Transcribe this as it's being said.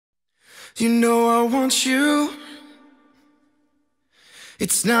You know I want you.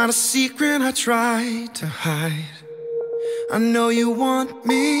 It's not a secret I try to hide. I know you want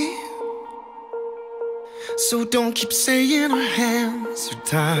me, so don't keep saying our hands are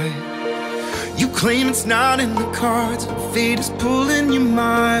tied. You claim it's not in the cards, and fate is pulling you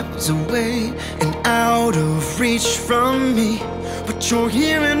miles away and out of reach from me. But you're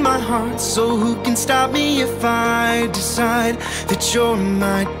here in my heart, so who can stop me if I decide that you're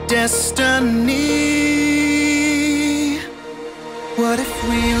my destiny? What if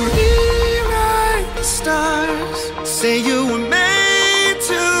we rewrite the stars? Say you were made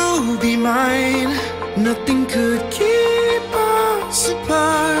to be mine. Nothing could keep us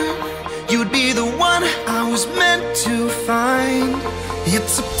apart. You'd be the one I was meant to find.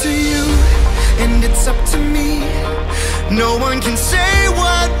 It's up to you, and it's up to me. No one can say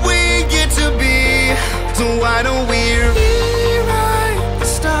what we get to be. So why don't we